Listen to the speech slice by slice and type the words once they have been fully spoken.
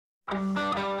I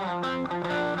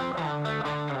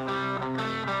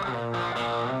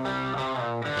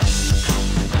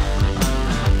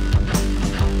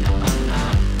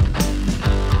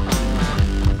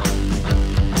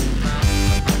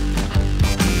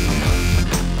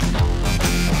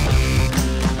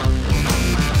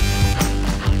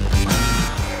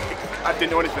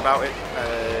didn't know anything about it.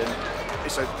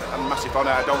 It's a massive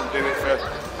honour. I don't do it for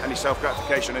any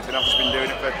self-gratification or anything. I've just been doing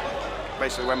it for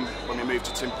basically when we moved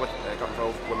to Timpley. I got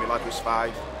involved when my lad was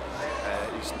 5.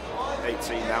 He's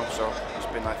 18 now, so it's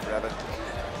been like forever.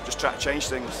 Just try to change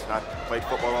things. I played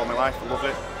football all my life. I love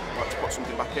it. I like to put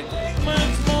something back in.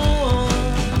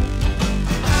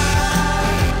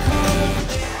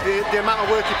 The amount of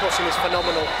work he puts in is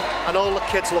phenomenal, and all the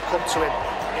kids look up to him.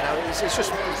 You know, it's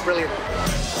just brilliant.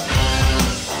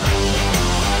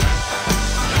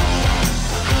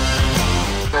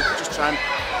 We'll just try and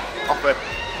offer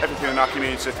everything in our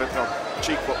community for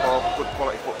cheap football, good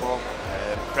quality football,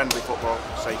 friendly football,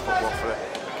 safe football for the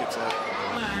kids there.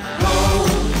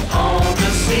 On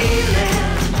the ceiling,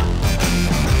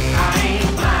 I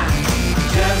ain't blind,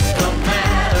 just a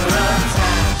matter of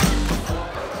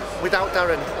time. Without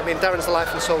Darren, I mean, Darren's the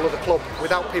life and soul of the club.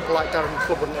 Without people like Darren, the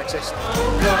club wouldn't exist.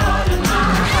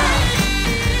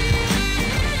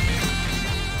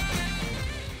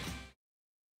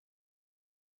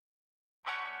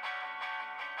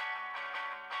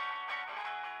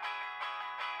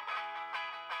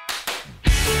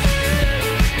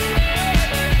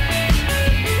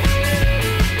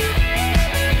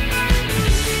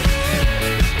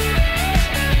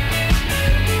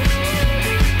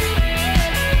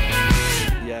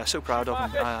 So proud of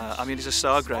him. I mean, he's a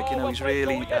star, Greg. You know, he's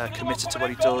really committed to what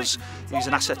he does. He's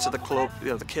an asset to the club. You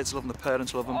know, the kids love him, the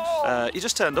parents love him. He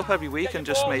just turned up every week and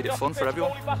just made it fun for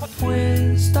everyone.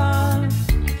 Wisdom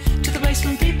to the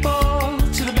basement people,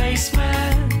 to the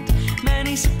basement.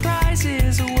 Many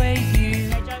surprises await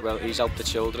you. Well, he's helped the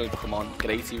children come on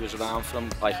great. He was around from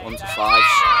like under 5s.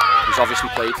 He's obviously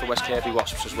played for West Kirby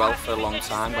Wasps as well for a long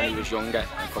time when he was younger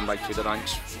and come right through the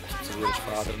ranks to his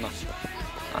father and that.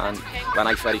 And when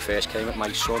I very first came with my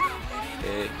son,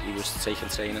 he was taking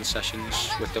training sessions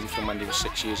with them from when he was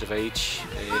 6 years of age,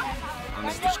 and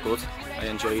it was good. I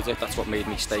enjoyed it. That's what made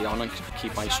me stay on and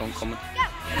keep my son coming.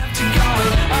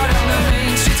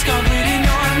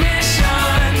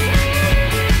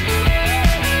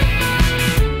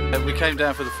 We came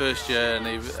down for the first year, and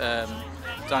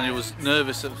Daniel was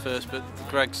nervous at first, but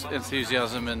Greg's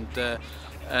enthusiasm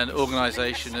and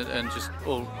organisation and just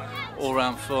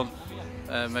all-round fun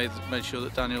made sure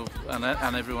that Daniel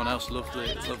and everyone else loved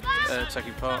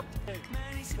taking part.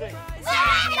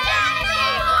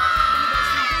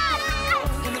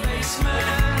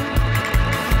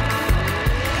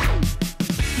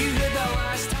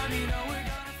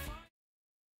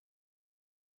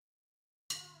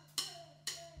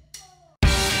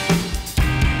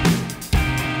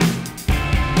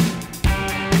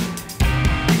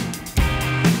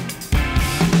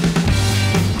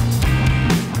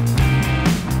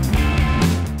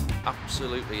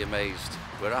 Absolutely amazed.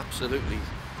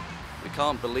 We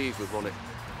can't believe we've won it.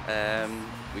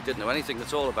 We didn't know anything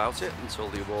at all about it until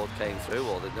the award came through,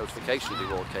 or the notification of the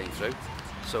award came through.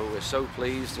 So we're so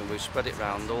pleased, and we've spread it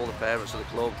around all the parents of the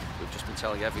club. We've just been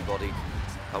telling everybody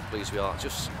how pleased we are. It's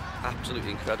just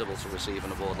absolutely incredible to receive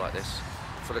an award like this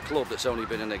for a club that's only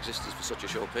been in existence for such a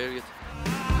short period.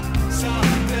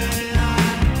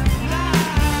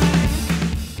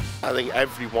 I think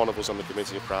every one of us on the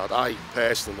committee are proud. I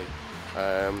personally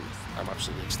I'm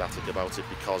absolutely ecstatic about it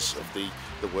because of the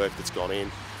work that's gone in.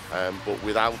 But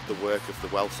without the work of the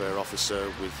welfare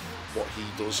officer, with what he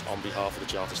does on behalf of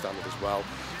the Charter Standard as well,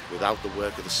 without the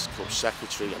work of the club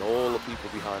secretary and all the people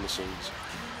behind the scenes,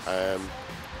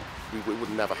 it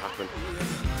would never happen.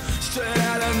 Straight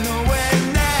out of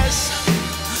nowhereness,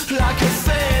 like a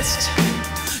fist,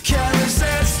 can't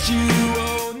resist you,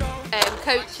 oh no.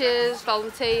 Coaches,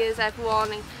 volunteers,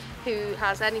 everyone who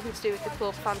has anything to do with the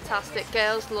club, fantastic.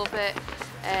 Girls love it.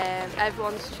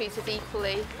 Everyone's treated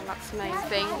equally, and that's the main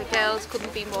thing. The girls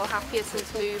couldn't be more happier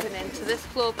since moving into this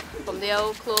club from the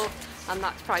old club, and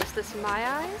that's priceless in my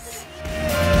eyes.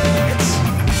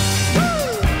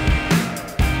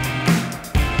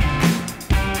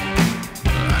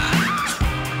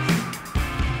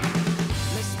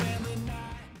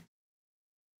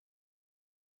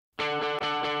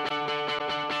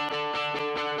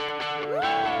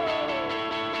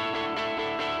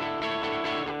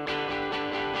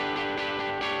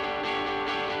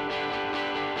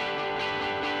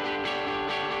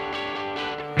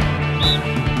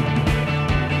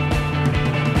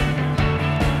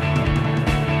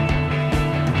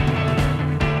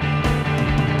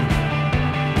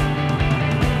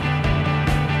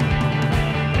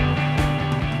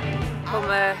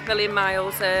 million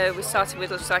miles. We started with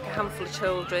just like a handful of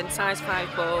children, size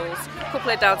 5 balls, a couple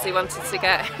of dads who wanted to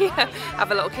get have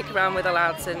a little kick around with the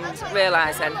lads and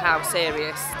realise then how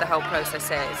serious the whole process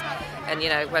is. And you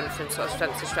know, went from sort of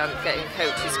strength to strength, getting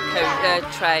coaches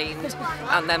trained,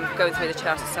 and then going through the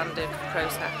charter standard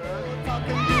process.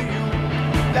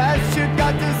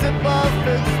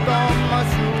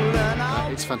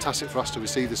 It's fantastic for us to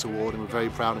receive this award, and we're very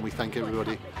proud, and we thank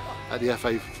everybody at the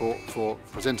FA for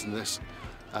presenting this.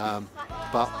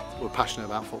 But we're passionate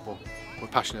about football, we're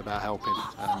passionate about helping,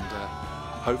 and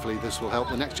hopefully this will help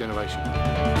the next generation.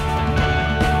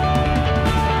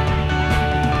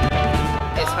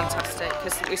 It's fantastic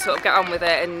because we sort of get on with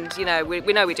it, and you know,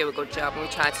 we know we do a good job and we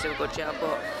try to do a good job,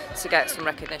 but to get some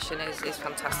recognition is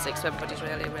fantastic, so everybody's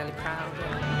really, really proud.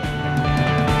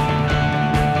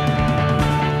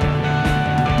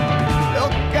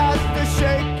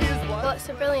 Well, it's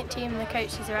a brilliant team and the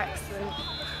coaches are excellent.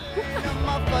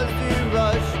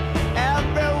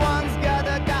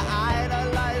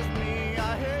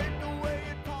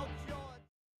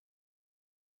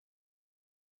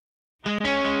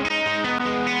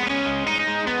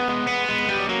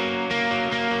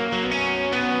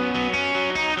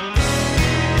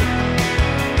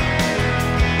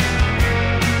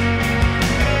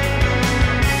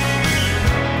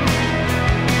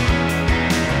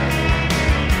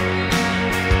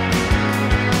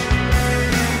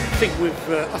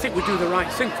 I think we do the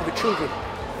right thing for the children.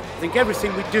 I think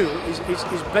everything we do is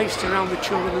based around the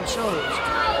children themselves.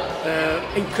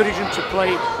 Encourage them to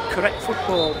play correct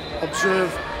football,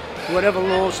 observe whatever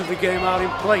laws of the game are in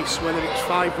place, whether it's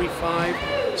 5v5,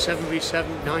 7v7,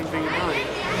 9v9.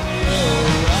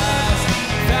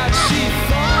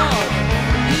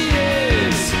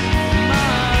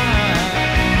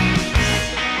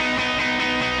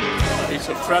 It's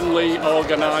a friendly,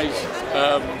 organised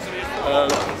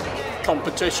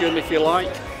competition, if you like,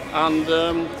 and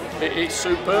it's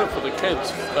superb for the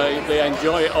kids. They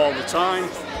enjoy it all the time.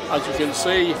 As you can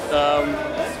see,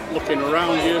 looking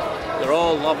around you, they're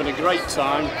all having a great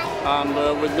time, and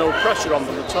with no pressure on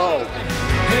them at all.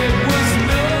 It was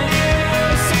no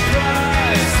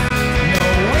surprise, no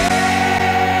way.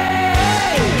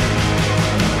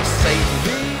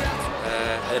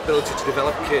 An ability to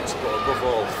develop kids, but above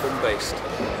all, fun-based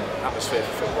atmosphere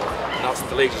for football. And that's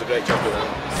the league does a great job with that.